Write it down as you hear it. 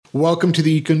Welcome to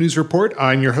the Eco News Report.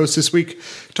 I'm your host this week,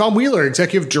 Tom Wheeler,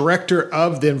 Executive Director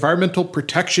of the Environmental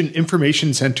Protection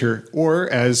Information Center, or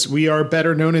as we are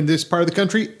better known in this part of the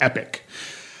country, EPIC.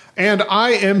 And I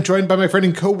am joined by my friend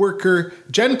and coworker,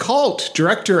 Jen Kalt,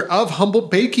 Director of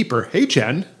Humboldt Baykeeper. Hey,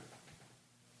 Jen.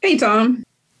 Hey, Tom.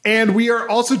 And we are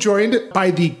also joined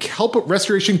by the kelp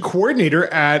restoration coordinator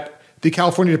at the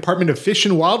California Department of Fish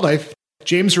and Wildlife,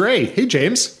 James Ray. Hey,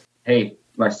 James. Hey,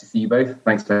 nice to see you both.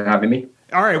 Thanks for having me.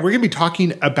 All right, we're going to be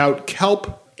talking about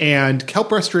kelp and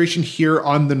kelp restoration here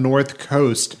on the North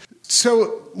Coast.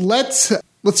 So let's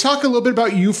talk a little bit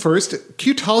about you first. Can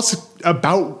you tell us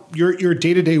about your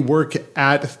day-to-day work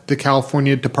at the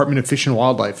California Department of Fish and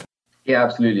Wildlife? Yeah,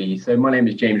 absolutely. So my name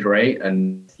is James Ray.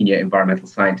 I'm Senior Environmental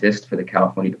Scientist for the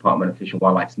California Department of Fish and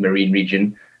Wildlife's Marine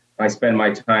Region. I spend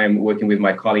my time working with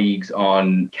my colleagues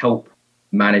on kelp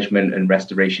management and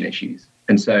restoration issues.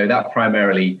 And so that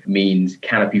primarily means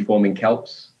canopy-forming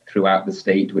kelps throughout the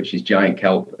state, which is giant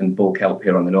kelp and bull kelp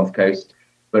here on the North Coast.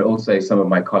 But also some of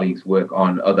my colleagues work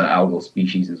on other algal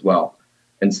species as well.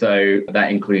 And so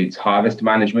that includes harvest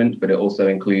management, but it also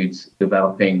includes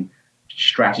developing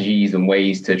strategies and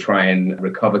ways to try and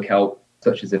recover kelp,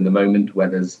 such as in the moment where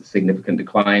there's significant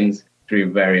declines,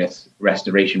 through various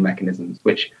restoration mechanisms,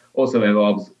 which also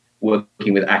involves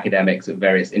working with academics at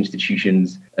various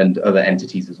institutions and other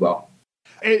entities as well.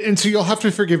 And so you'll have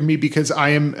to forgive me because I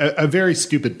am a very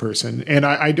stupid person and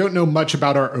I don't know much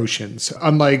about our oceans,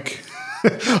 unlike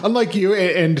you,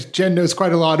 and Jen knows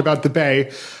quite a lot about the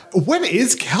Bay. What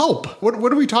is kelp? What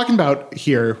are we talking about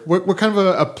here? What kind of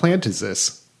a plant is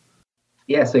this?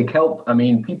 Yeah, so kelp,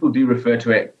 people do refer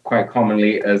to it quite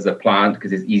commonly as a plant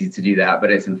because it's easy to do that,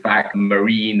 but it's in fact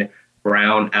marine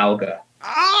brown alga.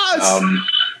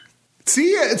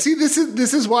 See, this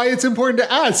is why it's important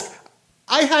to ask.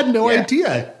 I had no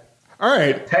idea. All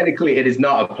right. Technically, it is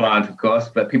not a plant, of course,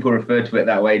 but people refer to it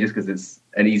that way just because it's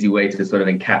an easy way to sort of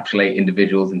encapsulate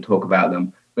individuals and talk about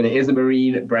them. But it is a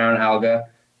marine brown alga.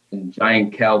 And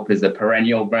giant kelp is a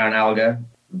perennial brown alga,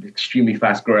 extremely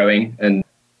fast growing. And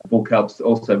bull kelp's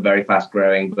also very fast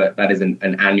growing, but that is an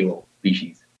annual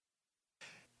species.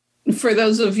 For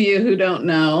those of you who don't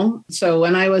know, so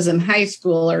when I was in high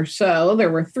school or so, there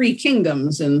were 3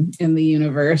 kingdoms in the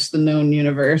universe, the known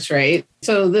universe, right?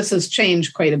 So this has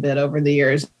changed quite a bit over the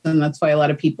years. And that's why a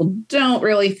lot of people don't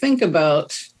really think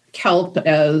about kelp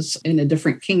as in a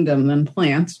different kingdom than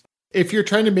plants. If you're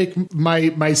trying to make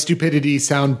my stupidity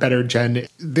sound better, Jen,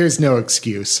 there's no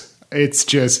excuse. It's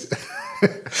just,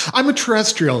 I'm a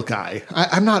terrestrial guy.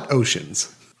 I'm not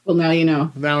oceans. Well, now you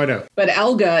know. Now I know. But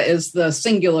alga is the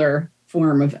singular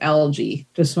form of algae.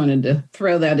 Just wanted to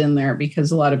throw that in there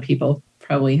because a lot of people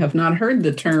probably have not heard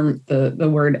the term, the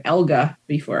word alga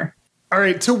before. All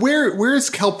right. So where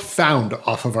is kelp found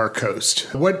off of our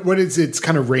coast? What is its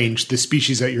kind of range, the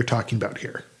species that you're talking about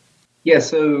here? Yeah,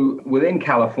 so within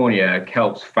California,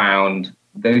 kelp's found,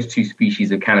 those 2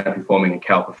 species of canopy-forming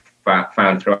kelp are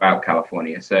found throughout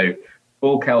California. So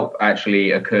bull kelp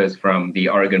actually occurs from the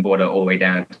Oregon border all the way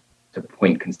down to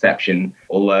Point Conception,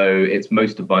 although it's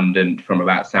most abundant from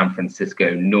about San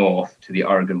Francisco north to the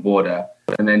Oregon border.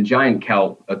 And then giant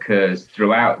kelp occurs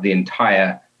throughout the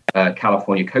entire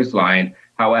California coastline.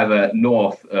 However,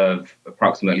 north of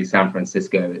approximately San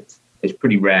Francisco, it's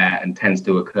pretty rare and tends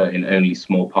to occur in only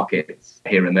small pockets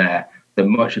here and there. So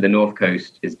much of the North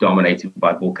Coast is dominated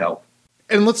by bull kelp.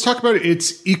 And let's talk about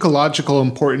its ecological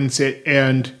importance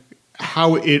and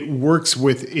how it works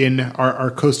within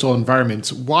our coastal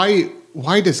environments. Why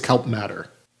does kelp matter?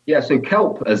 Yeah, so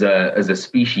kelp as a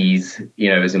species,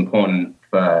 is important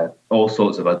for all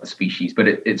sorts of other species, but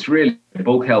it's really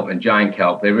bull kelp and giant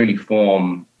kelp.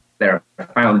 They're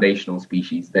foundational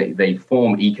species. They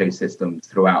form ecosystems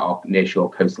throughout our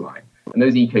nearshore coastline, and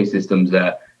those ecosystems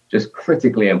are just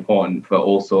critically important for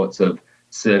all sorts of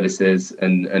services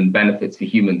and benefits for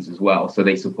humans as well. So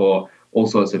they support all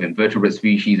sorts of invertebrate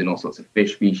species and all sorts of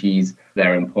fish species.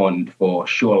 They're important for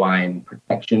shoreline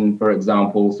protection, for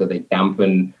example. So they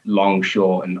dampen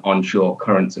longshore and onshore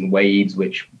currents and waves,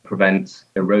 which prevents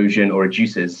erosion or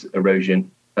reduces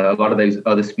erosion. A lot of those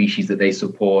other species that they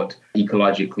support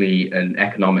ecologically and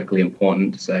economically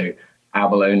important. So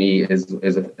abalone is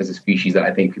a species that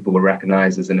I think people will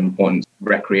recognize as an important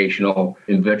recreational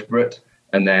invertebrate.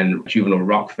 And then juvenile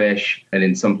rockfish, and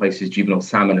in some places juvenile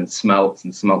salmon and smelts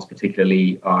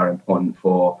particularly are important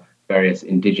for various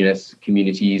indigenous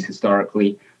communities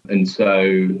historically. And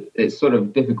so it's sort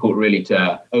of difficult really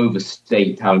to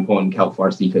overstate how important kelp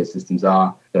forest ecosystems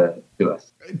are to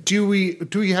us. Do we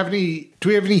have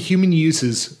any human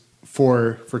uses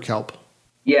for kelp?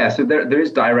 Yeah, so there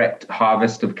is direct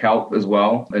harvest of kelp as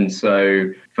well. And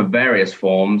so for various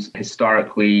forms,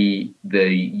 historically,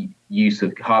 the use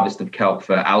of harvest of kelp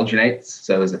for alginates,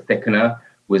 so as a thickener,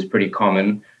 was pretty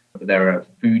common. There are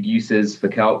food uses for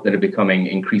kelp that are becoming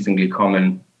increasingly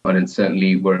common and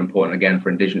certainly were important, again, for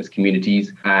indigenous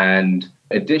communities. And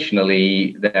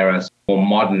additionally, there are more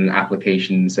modern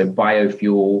applications. So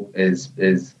biofuel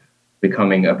is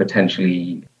becoming a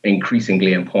potentially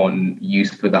increasingly important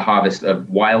use for the harvest of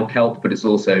wild kelp, but it's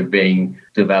also being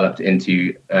developed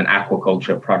into an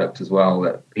aquaculture product as well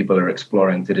that people are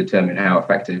exploring to determine how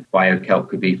effective biokelp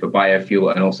could be for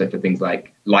biofuel and also for things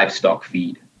like livestock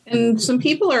feed. And some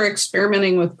people are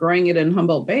experimenting with growing it in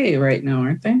Humboldt Bay right now,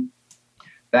 aren't they?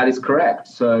 That is correct.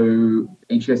 So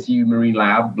HSU Marine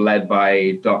Lab, led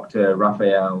by Dr.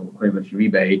 Rafael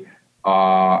Cuevas-Uribe,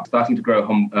 are starting to grow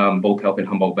bull kelp in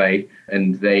Humboldt Bay,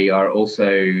 and they are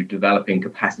also developing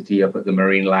capacity up at the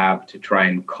Marine Lab to try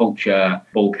and culture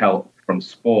bull kelp from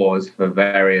spores for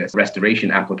various restoration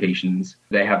applications.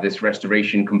 They have this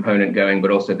restoration component going,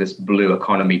 but also this blue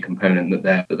economy component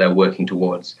that they're working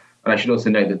towards. And I should also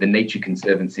note that the Nature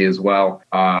Conservancy as well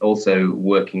are also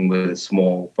working with a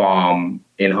small farm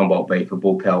in Humboldt Bay for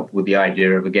bull kelp with the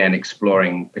idea of, again,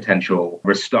 exploring potential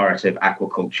restorative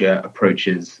aquaculture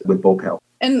approaches with bull kelp.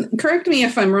 And correct me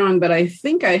if I'm wrong, but I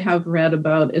think I have read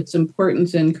about its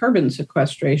importance in carbon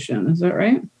sequestration. Is that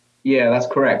right? Yeah, that's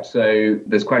correct. So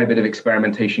there's quite a bit of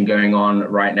experimentation going on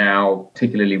right now,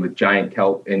 particularly with giant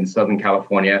kelp in Southern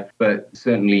California. But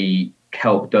certainly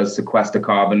kelp does sequester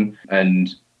carbon,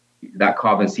 and that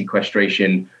carbon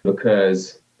sequestration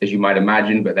occurs, as you might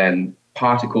imagine, but then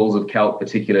particles of kelp,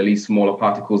 particularly smaller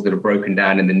particles that are broken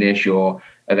down in the nearshore,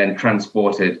 are then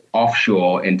transported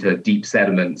offshore into deep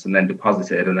sediments and then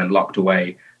deposited and then locked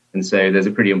away. And so there's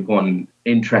a pretty important,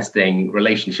 interesting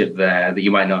relationship there that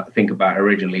you might not think about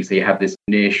originally. So you have this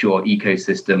nearshore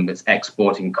ecosystem that's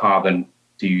exporting carbon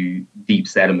to deep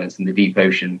sediments in the deep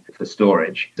ocean for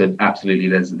storage. So absolutely,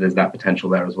 there's that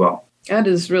potential there as well. That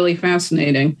is really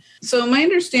fascinating. So my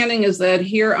understanding is that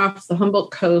here off the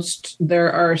Humboldt coast,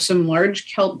 there are some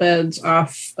large kelp beds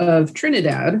off of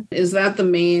Trinidad. Is that the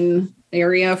main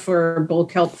area for bull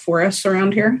kelp forests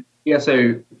around here? Yeah,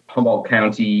 so Humboldt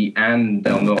County and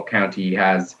Del Norte County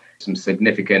has some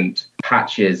significant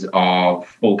patches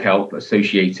of bull kelp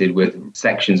associated with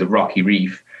sections of rocky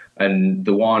reef. And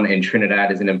the one in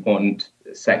Trinidad is an important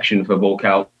section for bull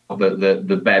kelp,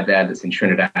 the bed there that's in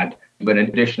Trinidad. But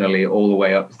additionally, all the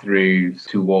way up through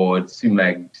towards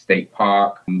Sumeg State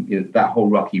Park, that whole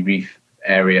rocky reef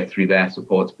area through there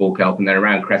supports bull kelp. And then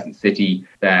around Crescent City,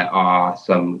 there are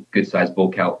some good-sized bull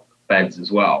kelp beds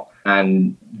as well.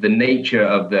 And the nature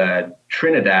of the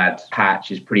Trinidad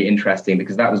patch is pretty interesting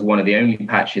because that was one of the only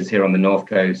patches here on the North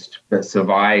Coast that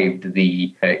survived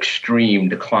the extreme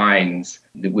declines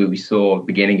that we saw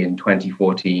beginning in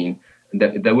 2014.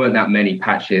 There weren't that many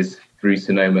patches through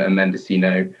Sonoma and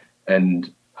Mendocino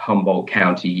and Humboldt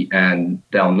County and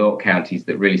Del Norte counties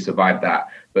that really survived that.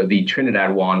 But the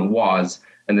Trinidad one was,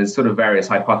 and there's sort of various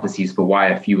hypotheses for why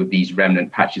a few of these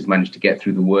remnant patches managed to get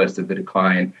through the worst of the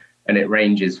decline. And it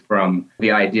ranges from,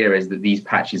 the idea is that these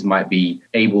patches might be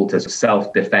able to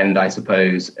self-defend, I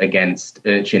suppose, against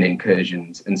urchin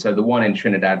incursions. And so the one in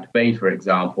Trinidad Bay, for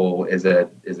example, is a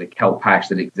kelp patch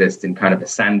that exists in kind of a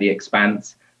sandy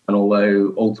expanse. And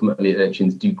although ultimately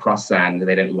urchins do cross sand,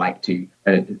 they don't like to,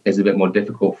 and it's a bit more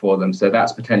difficult for them. So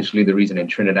that's potentially the reason in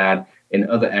Trinidad. In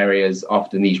other areas,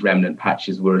 often these remnant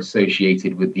patches were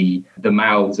associated with the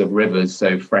mouths of rivers,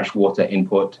 so freshwater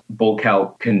input. Bull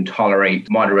kelp can tolerate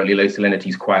moderately low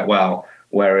salinities quite well,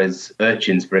 whereas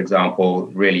urchins, for example,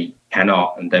 really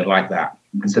cannot and don't like that.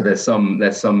 And so there's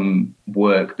some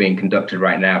work being conducted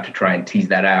right now to try and tease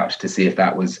that out to see if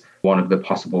that was one of the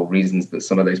possible reasons that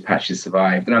some of those patches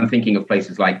survived. And I'm thinking of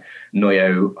places like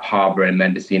Noyo Harbor in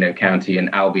Mendocino County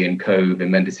and Albion Cove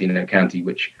in Mendocino County,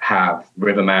 which have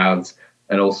river mouths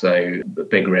and also the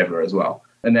big river as well.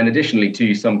 And then additionally,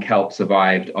 too, some kelp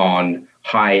survived on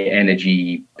high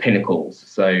energy pinnacles.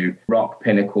 So rock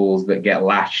pinnacles that get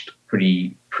lashed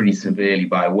pretty severely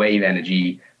by wave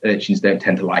energy. Urchins don't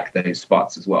tend to like those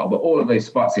spots as well. But all of those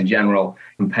spots in general,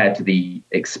 compared to the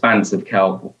expanse of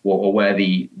kelp or where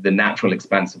the natural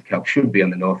expanse of kelp should be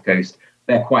on the North Coast,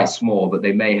 they're quite small, but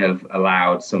they may have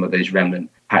allowed some of those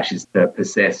remnant patches to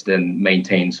persist and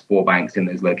maintain spore banks in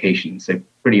those locations. So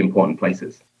pretty important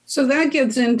places. So that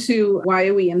gets into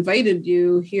why we invited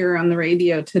you here on the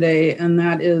radio today, and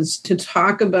that is to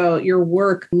talk about your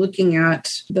work looking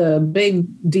at the big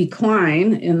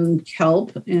decline in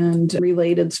kelp and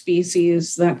related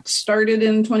species that started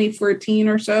in 2014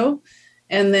 or so,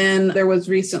 And then there was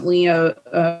recently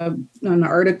an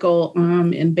article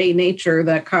in Bay Nature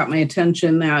that caught my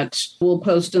attention that we'll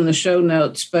post in the show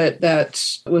notes, but that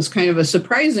was kind of a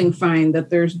surprising find that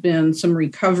there's been some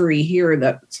recovery here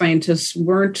that scientists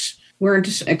weren't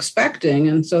expecting.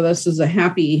 And so this is a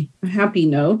happy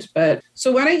note. But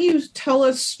so why don't you tell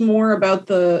us more about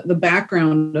the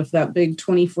background of that big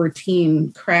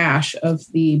 2014 crash of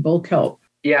the bull kelp?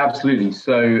 Yeah, absolutely.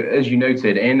 So as you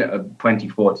noted, in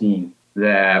 2014,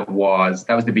 that was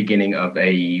the beginning of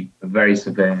a very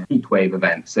severe heat wave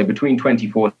event. So between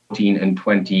 2014 and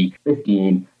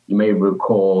 2015, you may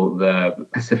recall the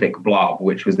Pacific blob,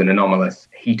 which was an anomalous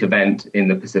heat event in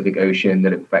the Pacific Ocean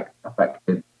that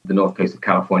affected the north coast of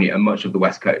California and much of the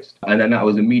west coast. And then that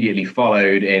was immediately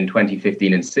followed in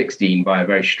 2015 and 16 by a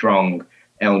very strong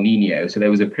El Nino. So there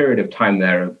was a period of time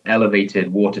there of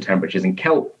elevated water temperatures, and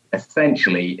kelp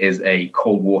essentially is a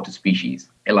cold water species.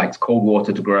 It likes cold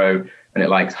water to grow, and it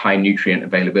likes high nutrient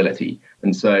availability.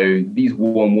 And so these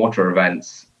warm water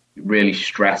events really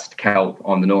stressed kelp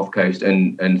on the north coast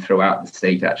and throughout the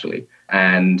state, actually.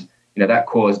 And that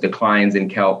caused declines in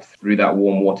kelp through that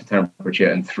warm water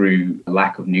temperature and through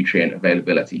lack of nutrient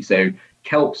availability. So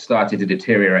kelp started to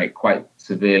deteriorate quite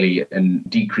severely and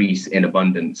decrease in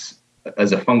abundance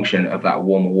as a function of that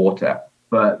warmer water.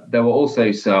 But there were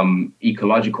also some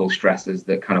ecological stresses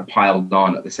that kind of piled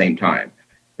on at the same time.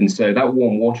 And so that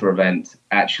warm water event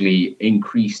actually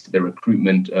increased the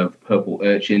recruitment of purple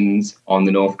urchins on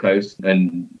the north coast.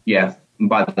 And yeah,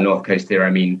 by the north coast here,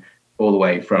 I mean all the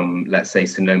way from, let's say,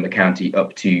 Sonoma County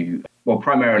up to, well,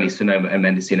 primarily Sonoma and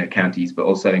Mendocino counties, but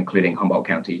also including Humboldt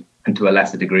County and to a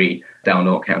lesser degree, Del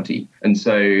Norte County. And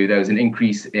so there was an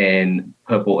increase in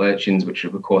purple urchins, which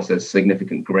of course is a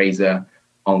significant grazer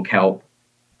on kelp.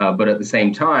 But at the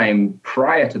same time,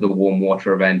 prior to the warm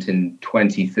water event in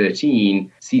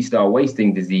 2013, sea star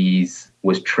wasting disease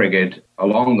was triggered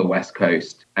along the west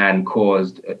coast and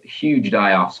caused huge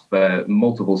die-offs for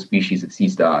multiple species of sea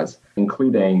stars,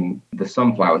 including the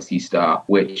sunflower sea star,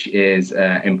 which is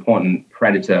an important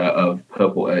predator of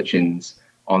purple urchins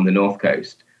on the north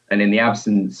coast. And in the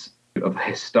absence of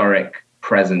historic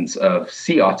presence of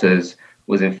sea otters,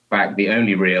 was in fact the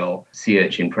only real sea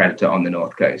urchin predator on the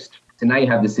north coast. So now you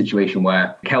have this situation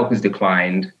where kelp has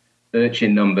declined,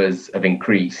 urchin numbers have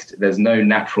increased. There's no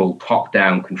natural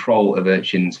top-down control of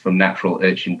urchins from natural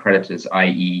urchin predators,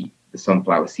 i.e. the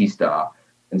sunflower sea star.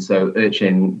 And so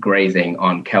urchin grazing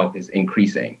on kelp is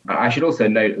increasing. I should also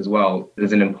note as well,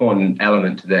 there's an important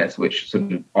element to this, which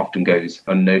sort of often goes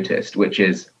unnoticed, which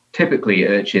is typically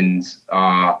urchins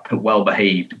are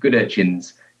well-behaved, good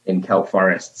urchins in kelp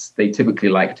forests. They typically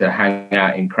like to hang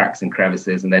out in cracks and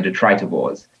crevices, and they're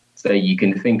detritivores. So you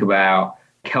can think about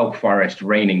kelp forest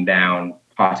raining down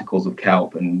particles of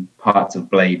kelp and parts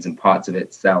of blades and parts of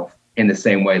itself in the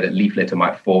same way that leaf litter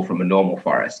might fall from a normal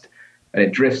forest. And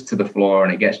it drifts to the floor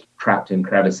and it gets trapped in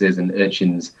crevices, and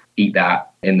urchins eat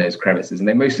that in those crevices. And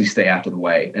they mostly stay out of the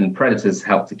way, and predators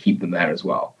help to keep them there as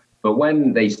well. But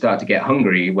when they start to get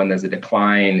hungry, when there's a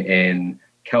decline in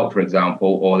kelp, for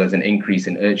example, or there's an increase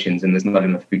in urchins and there's not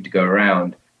enough food to go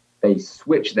around, they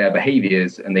switch their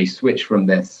behaviors, and they switch from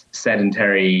this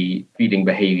sedentary feeding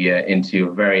behavior into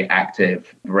a very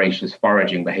active, voracious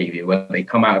foraging behavior, where they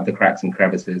come out of the cracks and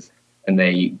crevices and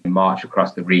they march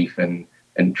across the reef and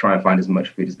try and find as much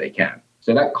food as they can.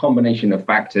 So that combination of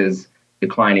factors,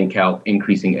 declining kelp,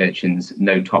 increasing urchins,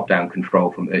 no top-down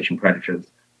control from urchin predators,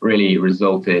 really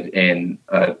resulted in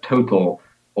a total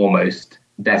almost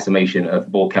decimation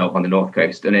of bull kelp on the north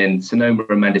coast. And in Sonoma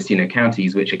and Mendocino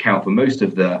counties, which account for most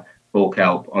of the bull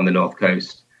kelp on the north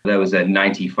coast, there was a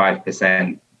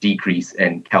 95% decrease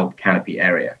in kelp canopy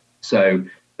area. So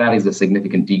that is a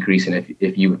significant decrease. And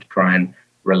if you were to try and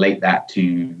relate that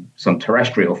to some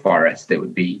terrestrial forest, it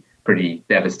would be a pretty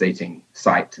devastating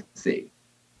sight to see.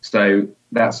 So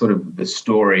that's sort of the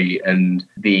story, and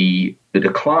the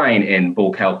decline in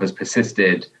bull kelp has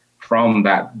persisted from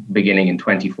that beginning in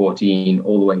 2014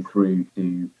 all the way through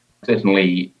to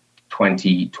certainly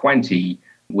 2020,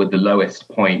 with the lowest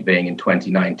point being in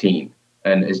 2019.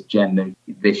 And as Jen noted,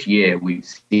 this year we've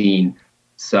seen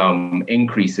some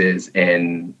increases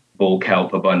in bull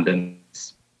kelp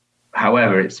abundance.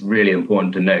 However, it's really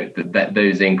important to note that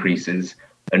those increases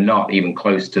are not even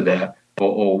close to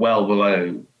or well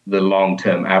below the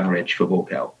long-term average for bull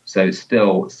kelp. So it's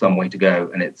still some way to go,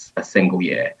 and it's a single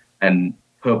year. And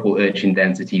purple urchin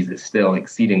densities are still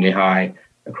exceedingly high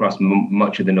across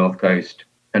much of the north coast,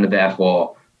 and are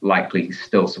therefore likely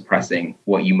still suppressing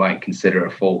what you might consider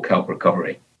a full kelp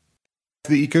recovery.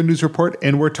 The Eco News Report,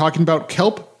 and we're talking about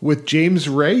kelp with James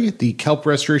Ray, the Kelp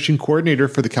Restoration Coordinator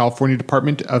for the California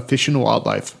Department of Fish and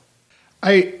Wildlife.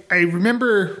 I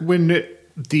remember when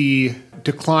the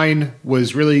decline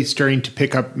was really starting to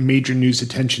pick up major news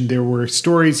attention, there were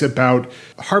stories about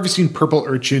harvesting purple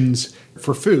urchins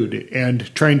for food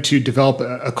and trying to develop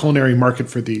a culinary market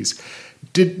for these.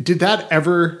 Did that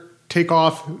ever take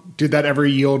off? Did that ever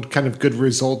yield kind of good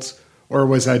results, or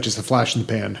was that just a flash in the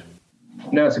pan?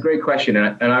 No, it's a great question.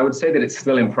 And I would say that it's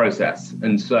still in process.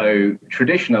 And so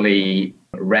traditionally,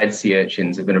 red sea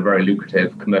urchins have been a very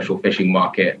lucrative commercial fishing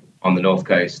market on the North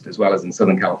Coast, as well as in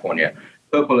Southern California.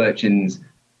 Purple urchins,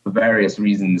 for various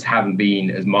reasons, haven't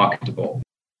been as marketable.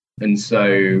 And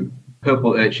so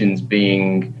purple urchins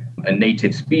being a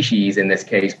native species in this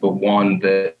case, but one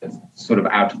that's sort of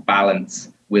out of balance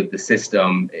with the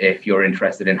system, if you're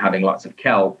interested in having lots of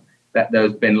kelp, that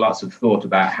there's been lots of thought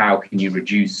about how can you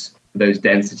reduce those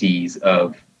densities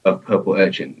of purple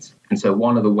urchins. And so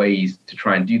one of the ways to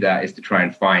try and do that is to try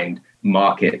and find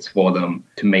markets for them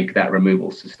to make that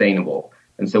removal sustainable.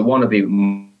 And so one of the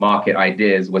market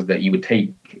ideas was that you would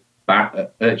take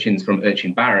urchins from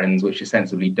urchin barrens, which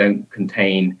essentially don't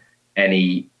contain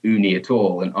any uni at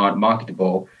all and aren't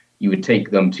marketable. You would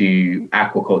take them to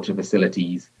aquaculture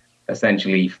facilities,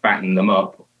 essentially fatten them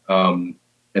up, and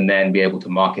then be able to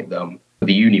market them for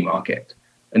the uni market.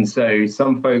 And so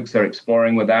some folks are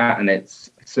exploring with that, and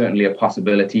it's certainly a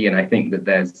possibility. And I think that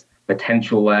there's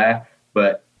potential there,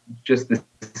 but just the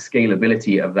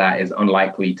scalability of that is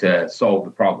unlikely to solve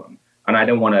the problem. And I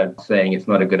don't want to saying it's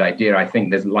not a good idea. I think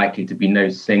there's likely to be no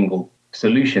single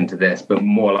solution to this, but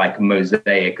more like a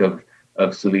mosaic of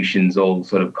solutions all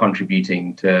sort of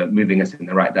contributing to moving us in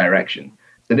the right direction.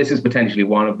 So this is potentially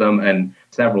one of them, and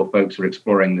several folks are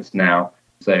exploring this now.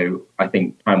 So I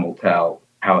think time will tell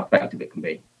how effective it can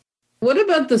be. What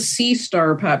about the sea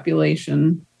star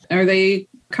population? Are they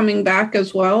coming back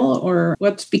as well, or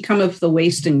what's become of the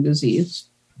wasting disease?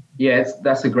 Yes,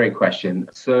 that's a great question.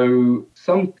 So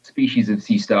some species of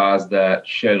sea stars that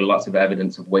show lots of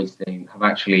evidence of wasting have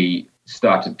actually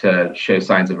started to show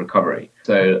signs of recovery.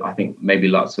 So I think maybe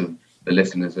lots of the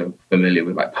listeners are familiar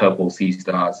with like purple sea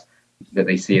stars that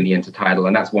they see in the intertidal,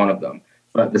 and that's one of them.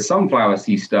 But the sunflower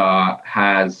sea star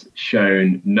has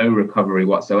shown no recovery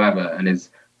whatsoever and is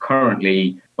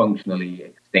currently functionally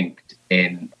extinct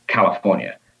in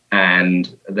California.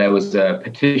 And there was a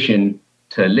petition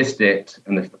to list it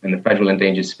in the Federal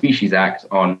Endangered Species Act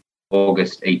on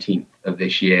August 18th of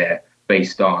this year,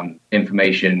 based on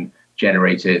information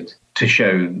generated to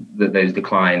show that those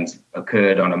declines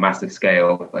occurred on a massive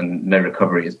scale and no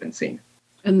recovery has been seen.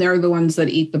 And they're the ones that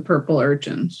eat the purple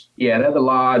urchins. Yeah, they're the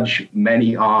large,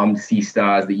 many-armed sea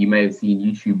stars that you may have seen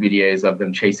YouTube videos of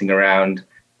them chasing around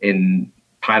in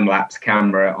time-lapse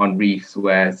camera on reefs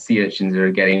where sea urchins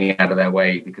are getting out of their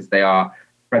way because they are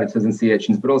predators and sea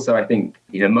urchins. But also I think,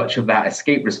 much of that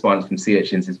escape response from sea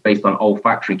urchins is based on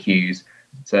olfactory cues.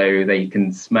 So they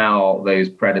can smell those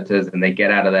predators and they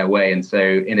get out of their way. And so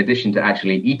in addition to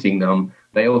actually eating them,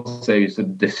 they also sort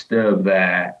of disturb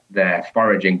their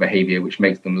foraging behavior, which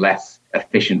makes them less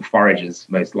efficient foragers,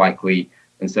 most likely.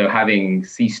 And so having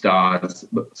sea stars,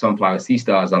 sunflower sea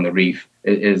stars on the reef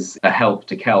is a help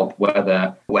to kelp,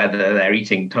 whether they're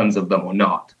eating tons of them or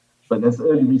not. But there's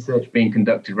early research being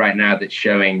conducted right now that's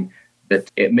showing that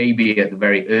it may be at the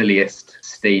very earliest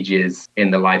stages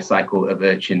in the life cycle of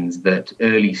urchins that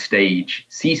early stage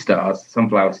sea stars,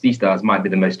 sunflower sea stars, might be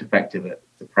the most effective at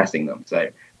suppressing them. So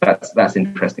that's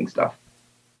interesting stuff.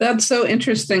 That's so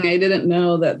interesting. I didn't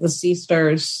know that the sea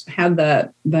stars had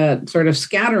that sort of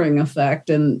scattering effect.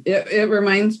 And it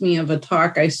reminds me of a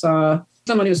talk I saw.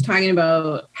 Someone who was talking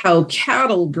about how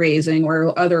cattle grazing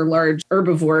or other large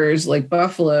herbivores like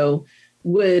buffalo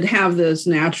would have this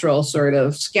natural sort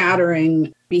of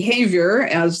scattering behavior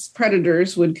as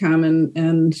predators would come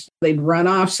and they'd run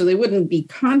off. So they wouldn't be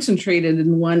concentrated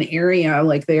in one area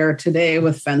like they are today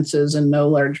with fences and no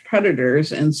large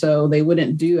predators. And so they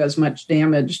wouldn't do as much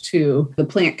damage to the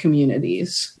plant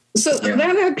communities. So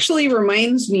that actually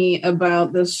reminds me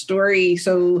about this story.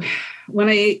 So when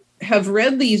I have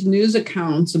read these news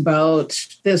accounts about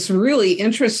this really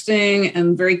interesting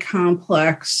and very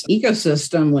complex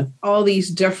ecosystem with all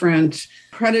these different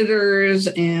predators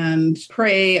and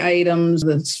prey items,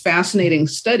 that's fascinating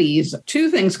studies,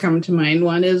 two things come to mind.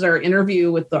 One is our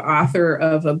interview with the author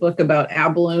of a book about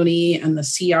abalone and the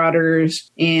sea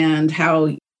otters and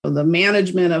how the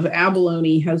management of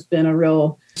abalone has been a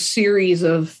real series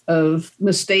of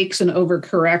mistakes and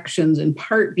overcorrections, in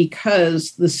part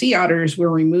because the sea otters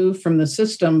were removed from the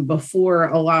system before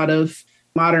a lot of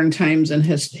modern times and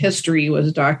history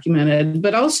was documented.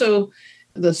 But also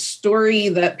the story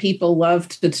that people love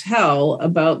to tell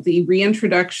about the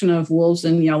reintroduction of wolves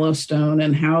in Yellowstone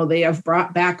and how they have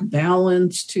brought back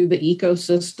balance to the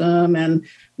ecosystem. And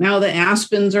now the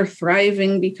aspens are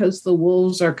thriving because the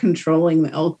wolves are controlling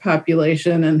the elk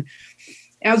population. And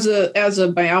as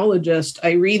a biologist,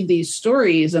 I read these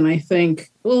stories and I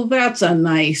think, well, that's a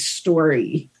nice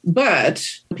story. But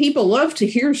people love to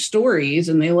hear stories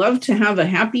and they love to have a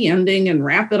happy ending and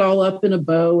wrap it all up in a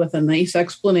bow with a nice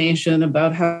explanation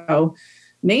about how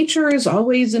nature is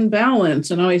always in balance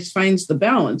and always finds the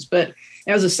balance. But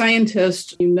as a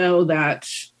scientist, you know that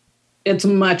it's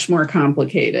much more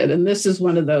complicated. And this is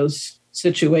one of those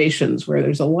situations where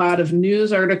there's a lot of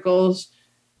news articles,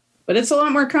 but it's a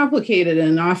lot more complicated,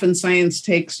 and often science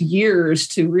takes years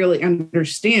to really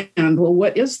understand, well,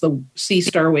 what is the sea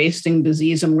star wasting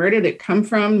disease and where did it come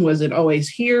from? Was it always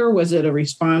here? Was it a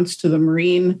response to the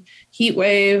marine heat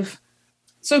wave?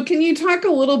 So can you talk a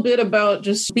little bit about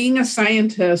just being a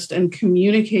scientist and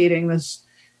communicating this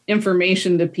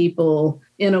information to people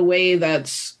in a way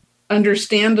that's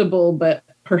understandable, but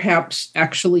perhaps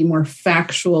actually more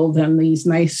factual than these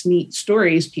nice, neat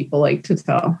stories people like to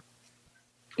tell?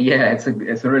 Yeah, it's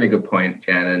a really good point,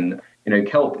 Jen. And,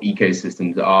 kelp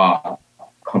ecosystems are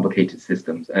complicated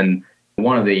systems. And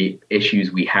one of the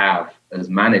issues we have as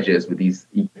managers with these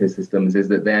ecosystems is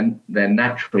that they're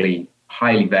naturally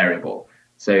highly variable.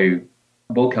 So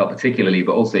bull kelp particularly,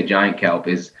 but also giant kelp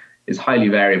is highly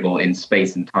variable in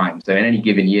space and time. So in any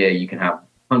given year, you can have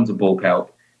tons of bull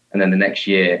kelp, and then the next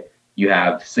year you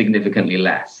have significantly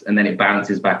less, and then it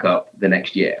bounces back up the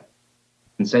next year.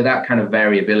 And so that kind of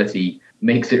variability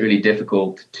makes it really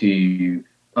difficult to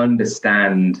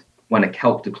understand when a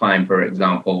kelp decline, for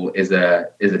example, is a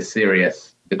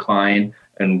serious decline,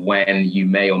 and when you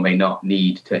may or may not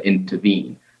need to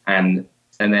intervene. And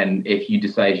then if you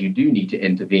decide you do need to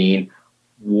intervene,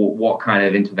 what kind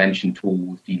of intervention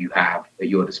tools do you have at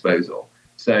your disposal?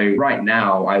 So right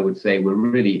now, I would say we're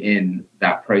really in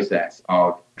that process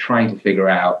of trying to figure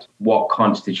out what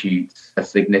constitutes a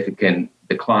significant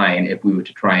decline if we were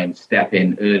to try and step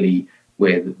in early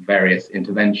with various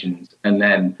interventions, and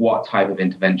then what type of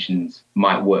interventions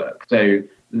might work. So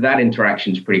that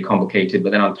interaction is pretty complicated.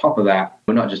 But then on top of that,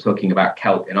 we're not just talking about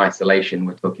kelp in isolation.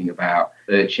 We're talking about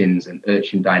urchins and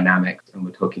urchin dynamics, and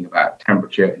we're talking about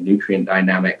temperature and nutrient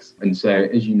dynamics. And so,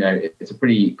 as you know, it's a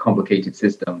pretty complicated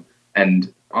system.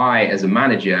 And I, as a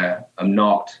manager, am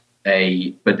not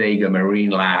a Bodega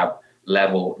Marine Lab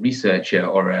level researcher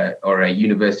or a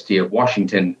University of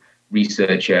Washington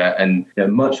researcher. And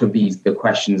much of the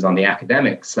questions on the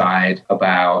academic side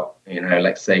about,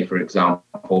 let's say, for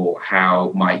example,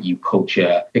 how might you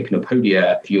culture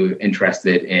Pycnopodia if you're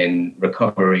interested in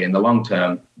recovery in the long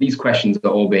term? These questions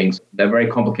are all they're very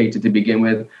complicated to begin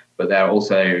with, but they're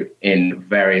also in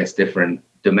various different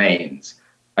domains.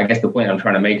 I guess the point I'm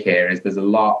trying to make here is there's a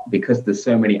lot, because there's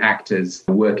so many actors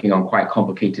working on quite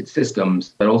complicated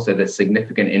systems, but also there's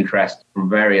significant interest from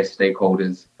various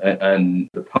stakeholders and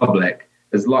the public.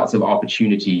 There's lots of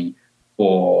opportunity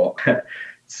for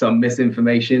some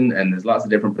misinformation, and there's lots of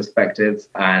different perspectives,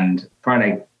 and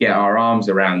trying to get our arms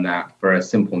around that for a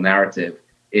simple narrative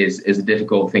is a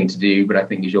difficult thing to do. But I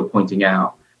think, as you're pointing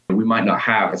out, we might not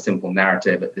have a simple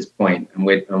narrative at this point, and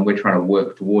we're trying to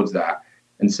work towards that.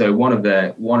 And so one of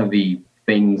the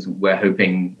things we're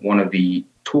hoping, one of the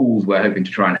tools we're hoping to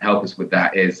try and help us with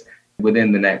that is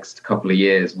within the next couple of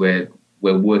years, we're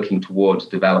working towards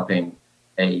developing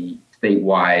a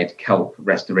statewide kelp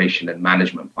restoration and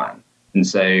management plan. And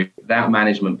so that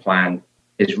management plan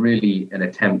is really an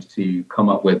attempt to come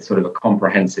up with sort of a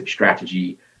comprehensive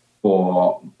strategy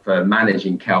for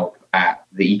managing kelp at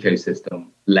the ecosystem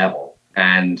level.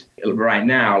 And right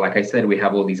now, like I said, we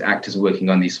have all these actors working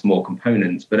on these small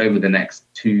components, but over the next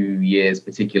 2 years,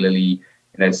 particularly,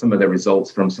 some of the results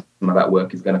from some of that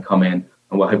work is going to come in,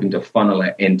 and we're hoping to funnel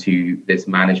it into this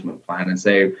management plan. And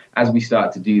so as we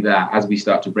start to do that, as we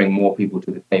start to bring more people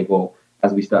to the table,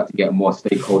 as we start to get more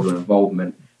stakeholder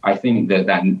involvement, I think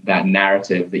that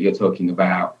narrative that you're talking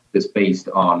about that's based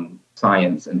on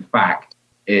science and fact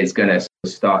is going to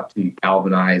start to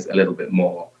galvanize a little bit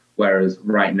more. Whereas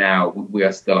right now, we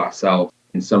are still ourselves,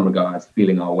 in some regards,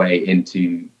 feeling our way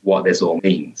into what this all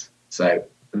means. So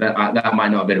that might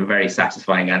not have been a very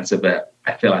satisfying answer, but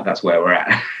I feel like that's where we're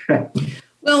at.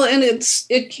 Well, and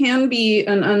it can be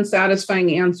an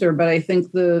unsatisfying answer, but I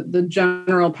think the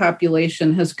general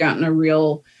population has gotten a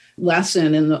real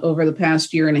lesson over the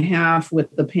past year and a half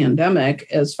with the pandemic,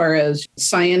 as far as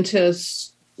scientists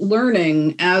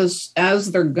learning as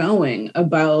they're going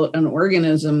about an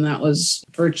organism that was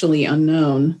virtually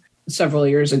unknown several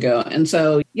years ago. And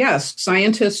so, yes,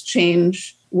 scientists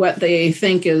change, what they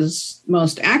think is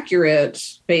most accurate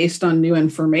based on new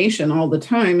information all the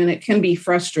time. And it can be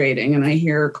frustrating. And I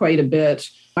hear quite a bit,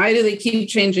 why do they keep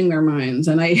changing their minds?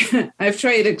 And I've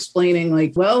tried explaining,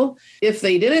 like, well, if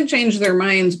they didn't change their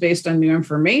minds based on new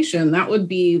information, that would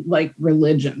be like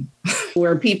religion,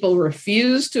 where people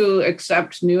refuse to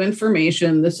accept new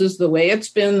information. This is the way it's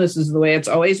been. This is the way it's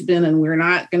always been. And we're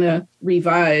not going to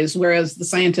revise. Whereas the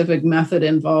scientific method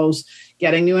involves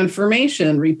getting new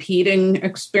information, repeating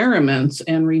experiments,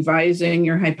 and revising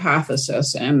your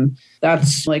hypothesis. And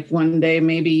that's like one day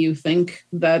maybe you think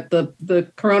that the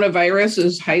coronavirus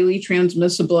is highly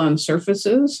transmissible on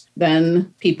surfaces.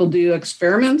 Then people do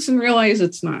experiments and realize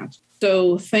it's not.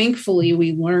 So thankfully,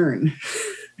 we learn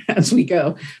as we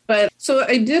go. But so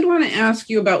I did want to ask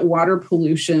you about water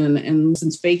pollution. And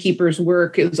since Baykeeper's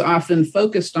work is often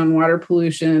focused on water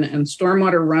pollution, and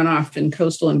stormwater runoff in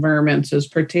coastal environments is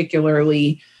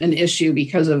particularly an issue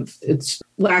because of its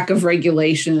lack of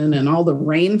regulation and all the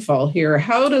rainfall here,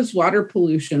 how does water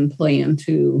pollution play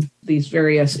into these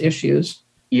various issues?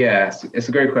 Yes, it's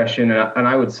a great question. And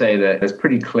I would say that there's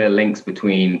pretty clear links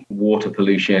between water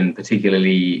pollution,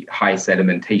 particularly high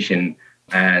sedimentation,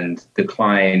 and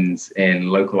declines in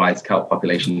localized kelp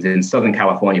populations in Southern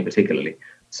California, particularly.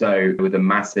 So with the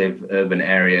massive urban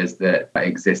areas that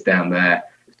exist down there,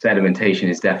 sedimentation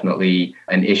is definitely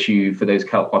an issue for those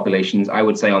kelp populations. I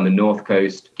would say on the North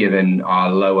Coast, given our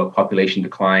lower population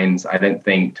declines, I don't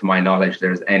think, to my knowledge,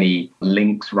 there's any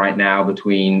links right now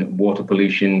between water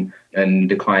pollution and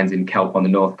declines in kelp on the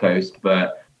North Coast.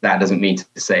 But that doesn't mean to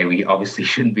say we obviously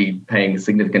shouldn't be paying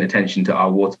significant attention to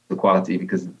our water quality,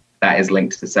 because that is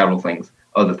linked to several things,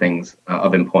 other things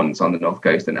of importance on the North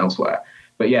Coast and elsewhere.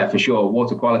 But yeah, for sure,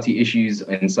 water quality issues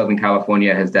in Southern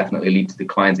California has definitely led to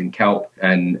declines in kelp,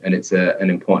 and it's an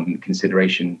important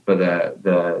consideration for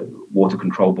the water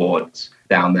control boards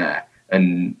down there.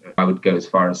 And I would go as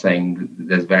far as saying that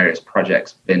there's various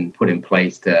projects been put in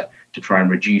place to try and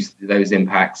reduce those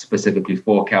impacts specifically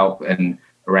for kelp, and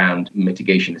around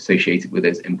mitigation associated with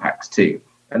those impacts too.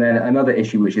 And then another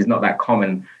issue, which is not that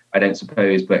common, I don't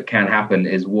suppose, but can happen,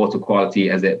 is water quality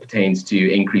as it pertains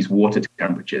to increased water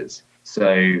temperatures.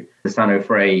 So the San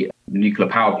Onofre nuclear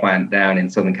power plant down in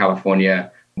Southern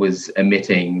California was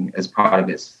emitting, as part of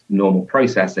its normal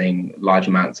processing, large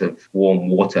amounts of warm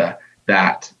water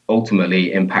that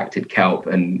ultimately impacted kelp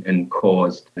and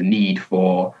caused the need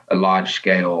for a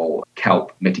large-scale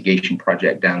kelp mitigation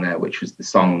project down there, which was the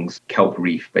Songs Kelp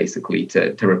Reef, basically,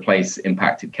 to replace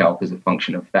impacted kelp as a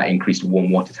function of that increased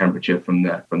warm water temperature from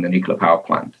the nuclear power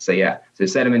plant. So yeah, so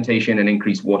sedimentation and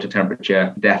increased water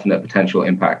temperature, definite potential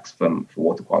impacts for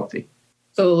water quality.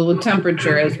 So the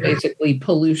temperature is basically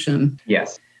pollution.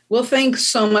 Yes. Well, thanks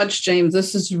so much, James.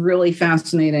 This is really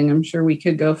fascinating. I'm sure we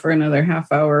could go for another half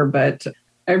hour, but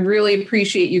I really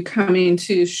appreciate you coming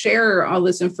to share all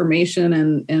this information,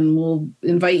 and we'll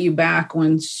invite you back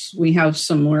once we have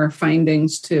some more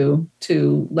findings to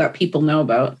let people know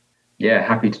about. Yeah,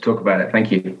 happy to talk about it.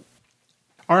 Thank you.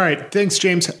 All right. Thanks,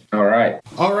 James. All right.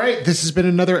 This has been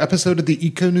another episode of the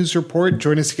Eco News Report.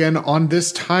 Join us again on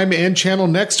this time and channel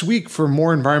next week for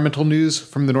more environmental news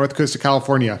from the North Coast of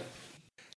California.